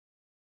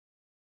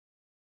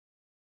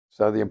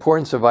So the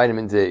importance of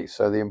vitamin D.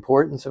 So the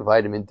importance of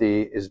vitamin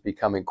D is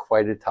becoming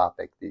quite a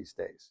topic these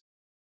days.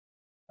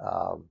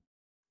 Um,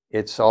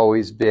 it's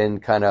always been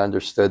kind of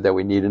understood that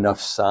we need enough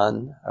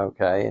sun,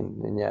 okay,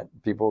 and yet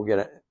people get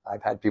it.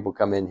 I've had people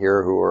come in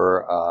here who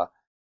are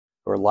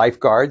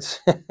lifeguards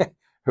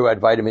who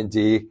had vitamin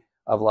D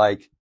of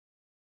like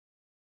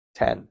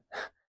 10.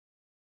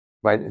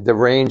 Right? The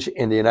range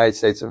in the United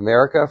States of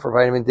America for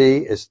vitamin D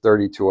is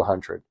 30 to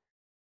 100.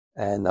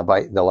 And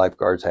the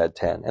lifeguards had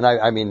 10. And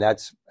I mean,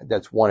 that's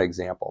one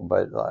example,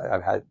 but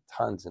I've had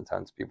tons and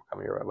tons of people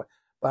coming here.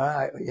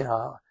 But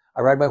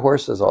I ride my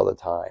horses all the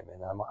time,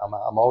 and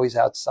I'm always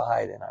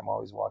outside, and I'm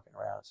always walking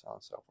around, and so on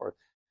and so forth.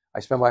 I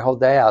spend my whole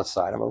day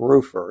outside. I'm a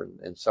roofer,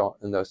 and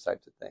those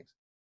types of things.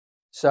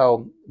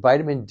 So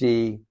vitamin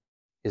D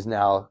is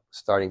now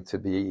starting to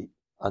be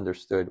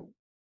understood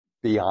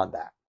beyond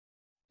that,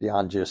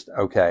 beyond just,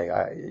 okay,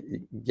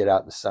 get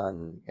out in the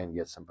sun and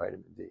get some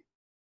vitamin D.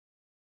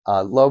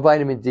 Low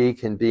vitamin D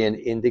can be an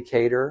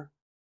indicator.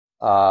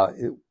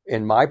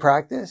 In my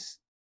practice,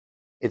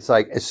 it's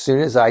like as soon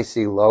as I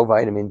see low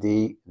vitamin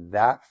D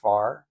that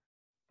far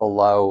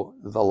below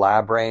the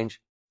lab range,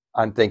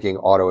 I'm thinking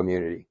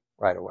autoimmunity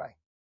right away.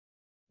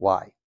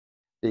 Why?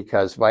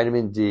 Because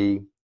vitamin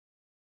D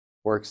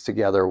works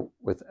together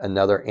with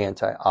another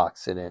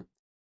antioxidant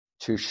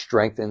to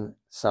strengthen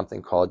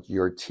something called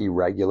your T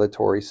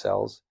regulatory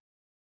cells.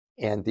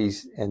 And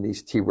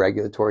these T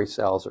regulatory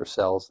cells are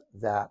cells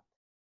that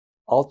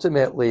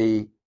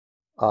ultimately,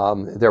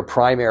 their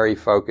primary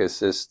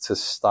focus is to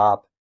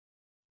stop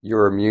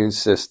your immune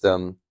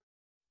system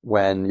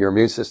when your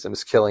immune system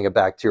is killing a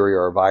bacteria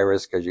or a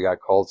virus because you got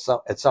cold.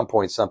 At some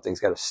point,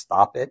 something's got to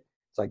stop it.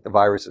 It's like the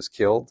virus is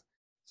killed.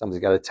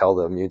 Somebody's got to tell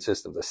the immune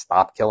system to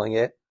stop killing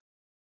it.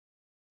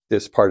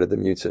 This part of the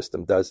immune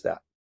system does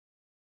that.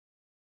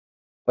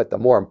 But the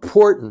more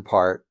important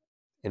part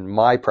in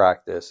my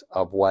practice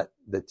of what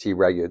the T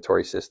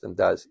regulatory system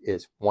does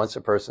is once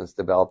a person's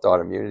developed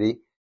autoimmunity,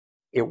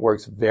 it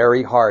works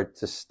very hard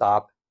to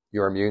stop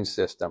your immune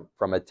system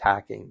from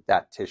attacking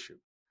that tissue,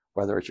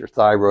 whether it's your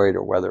thyroid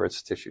or whether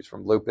it's tissues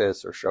from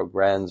lupus or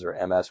Sjogren's or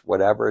MS,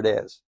 whatever it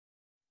is.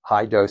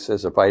 High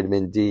doses of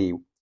vitamin D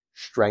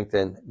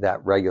strengthen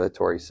that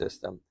regulatory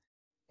system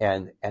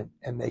and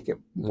make it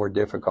more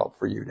difficult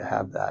for you to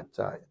have that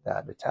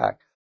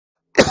attack.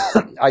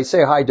 I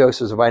say high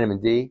doses of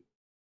vitamin D.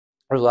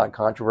 There's a lot of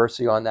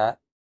controversy on that.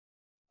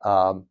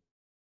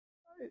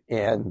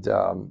 And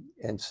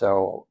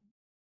so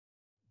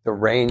the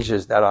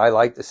ranges that I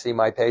like to see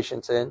my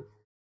patients in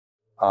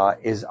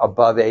is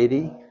above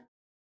 80.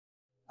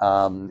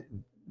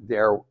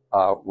 There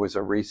was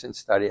a recent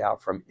study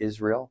out from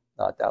Israel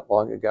not that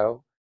long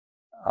ago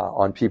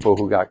on people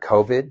who got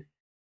COVID.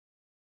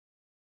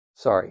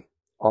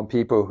 On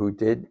people who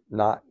did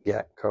not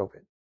get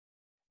COVID.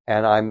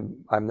 And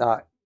I'm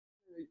not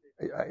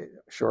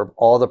sure of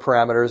all the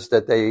parameters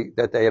that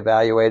they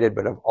evaluated,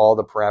 but of all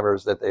the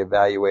parameters that they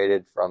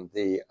evaluated from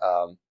the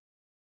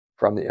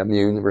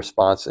immune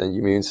response and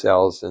immune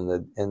cells and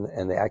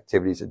the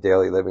activities of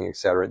daily living, et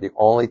cetera, the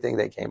only thing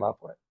they came up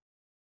with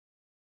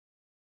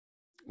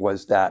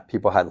was that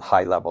people had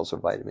high levels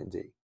of vitamin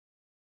D.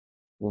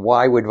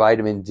 Why would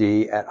vitamin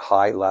D at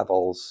high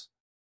levels,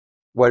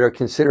 what are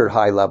considered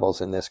high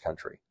levels in this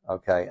country,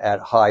 okay, at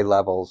high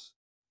levels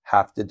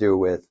have to do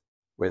with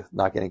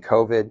not getting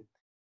COVID?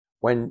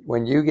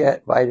 When you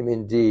get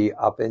vitamin D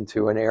up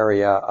into an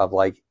area of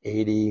like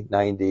 80,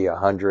 90,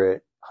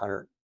 100,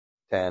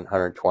 110,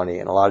 120,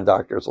 and a lot of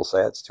doctors will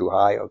say it's too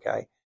high,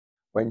 okay.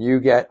 When you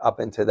get up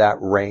into that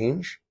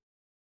range,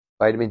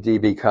 vitamin D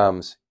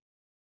becomes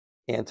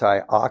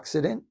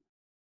antioxidant.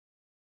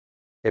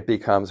 It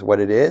becomes what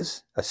it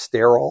is, a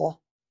steroid,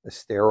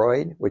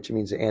 which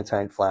means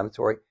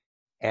anti-inflammatory,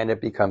 and it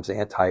becomes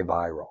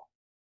antiviral.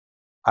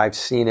 I've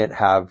seen it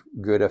have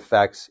good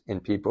effects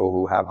in people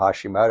who have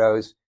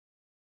Hashimoto's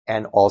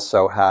and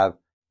also have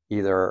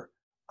either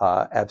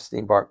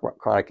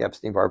chronic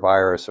Epstein-Barr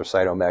virus or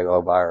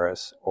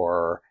cytomegalovirus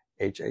or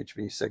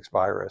HHV6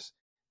 virus.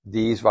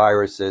 These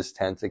viruses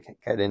tend to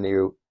get in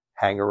you,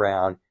 hang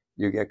around.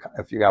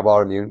 If you have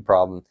autoimmune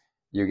problem,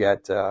 you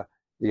get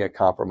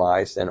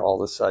compromised, and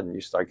all of a sudden you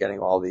start getting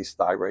all these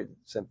thyroid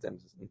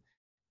symptoms.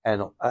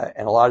 And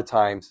a lot of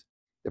times,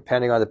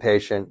 depending on the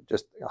patient,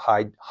 just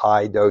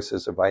high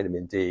doses of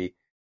vitamin D,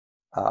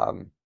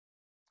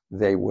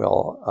 they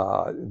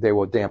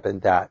will dampen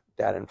that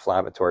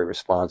inflammatory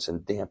response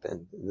and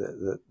dampen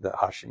the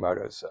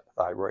Hashimoto's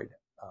thyroid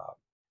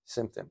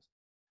symptoms.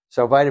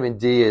 So vitamin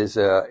D is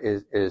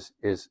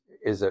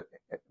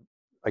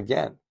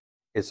again,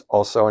 it's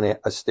also a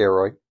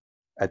steroid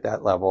at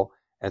that level.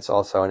 And it's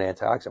also an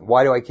antioxidant.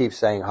 Why do I keep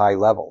saying high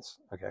levels?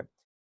 Okay.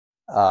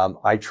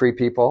 I treat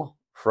people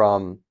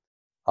from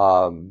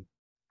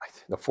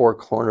the four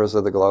corners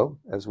of the globe,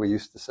 as we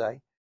used to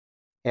say.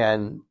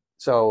 And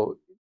so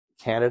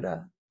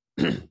Canada,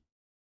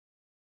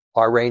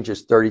 our range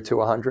is 30 to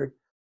 100.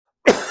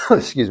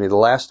 Excuse me. The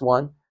last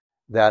one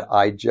that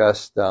I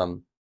just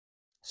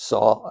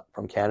saw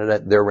from Canada,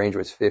 their range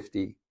was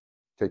 50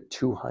 to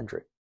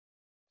 200.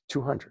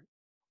 200.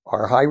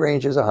 Our high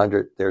range is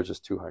 100. Theirs is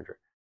 200.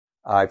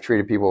 I've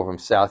treated people from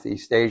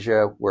Southeast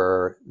Asia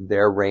where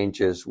their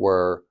ranges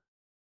were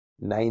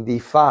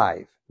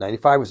 95.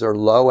 95 was their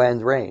low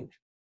end range.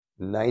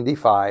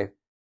 95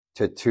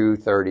 to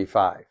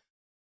 235.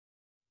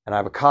 And I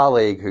have a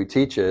colleague who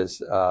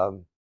teaches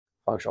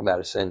functional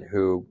medicine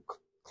who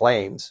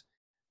claims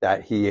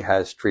that he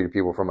has treated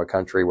people from a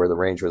country where the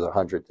range was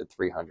 100 to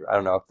 300. I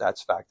don't know if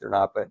that's fact or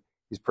not, but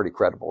he's a pretty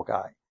credible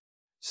guy.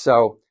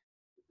 So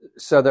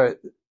the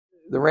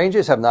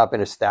ranges have not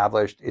been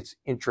established. It's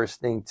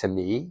interesting to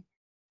me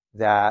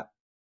that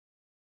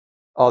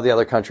all the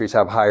other countries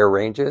have higher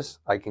ranges.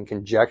 I can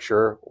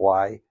conjecture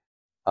why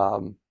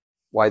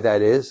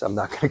that is. I'm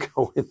not going to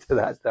go into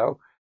that though.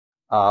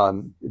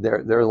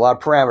 There are a lot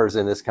of parameters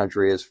in this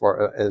country as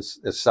far as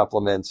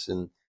supplements,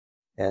 and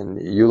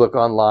you look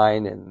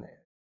online and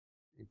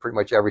pretty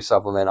much every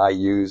supplement I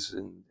use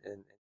and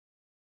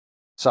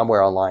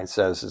somewhere online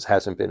says this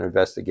hasn't been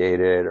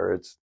investigated, or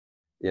it's,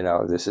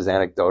 this is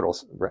anecdotal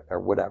or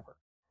whatever.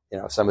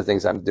 Some of the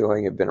things I'm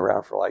doing have been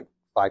around for like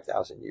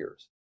 5,000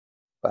 years,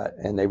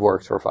 and they've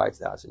worked for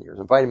 5,000 years.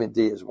 And vitamin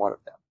D is one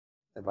of them.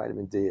 And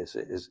vitamin D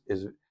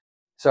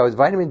so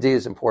vitamin D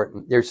is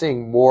important. You're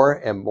seeing more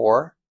and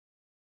more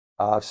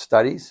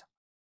studies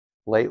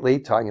lately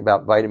talking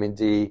about vitamin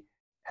D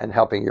and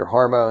helping your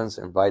hormones,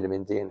 and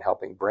vitamin D and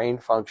helping brain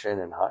function,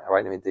 and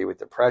vitamin D with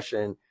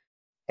depression.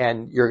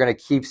 And you're going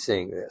to keep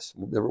seeing this.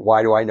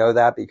 Why do I know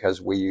that?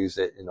 Because we use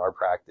it in our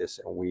practice,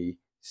 and we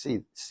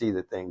see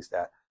the things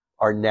that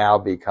are now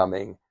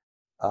becoming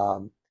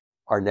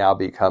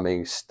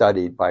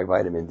studied by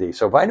vitamin D.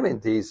 So vitamin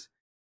D is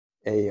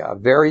a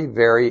very,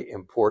 very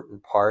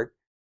important part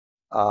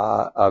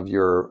of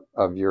your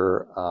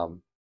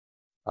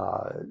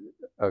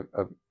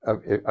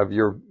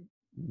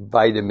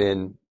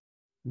vitamin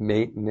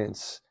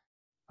maintenance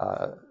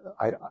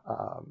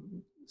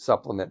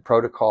supplement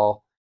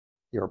protocol,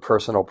 your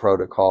personal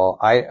protocol.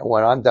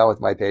 When I'm done with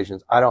my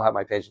patients, I don't have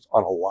my patients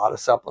on a lot of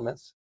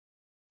supplements.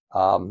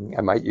 I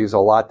might use a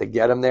lot to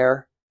get them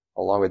there,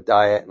 along with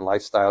diet and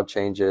lifestyle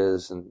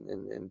changes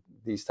and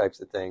these types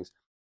of things.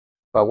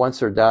 But once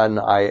they're done,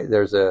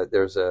 there's a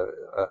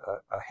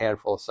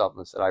handful of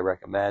supplements that I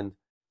recommend,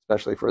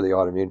 especially for the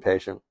autoimmune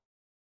patient.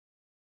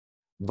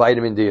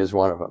 Vitamin D is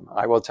one of them.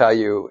 I will tell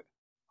you,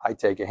 I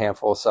take a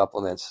handful of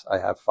supplements. I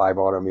have 5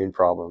 autoimmune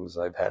problems.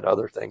 I've had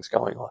other things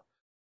going on.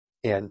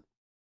 And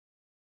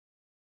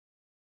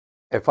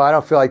if I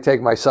don't feel like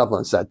taking my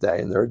supplements that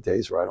day, and there are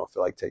days where I don't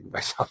feel like taking my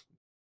supplements,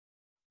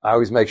 I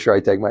always make sure I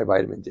take my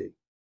vitamin D.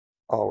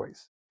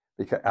 Always.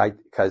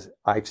 Because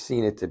I've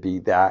seen it to be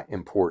that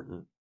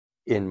important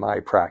in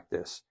my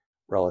practice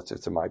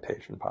relative to my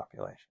patient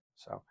population.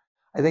 So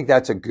I think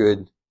that's a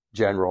good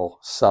general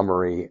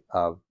summary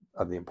of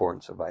the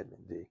importance of vitamin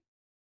D.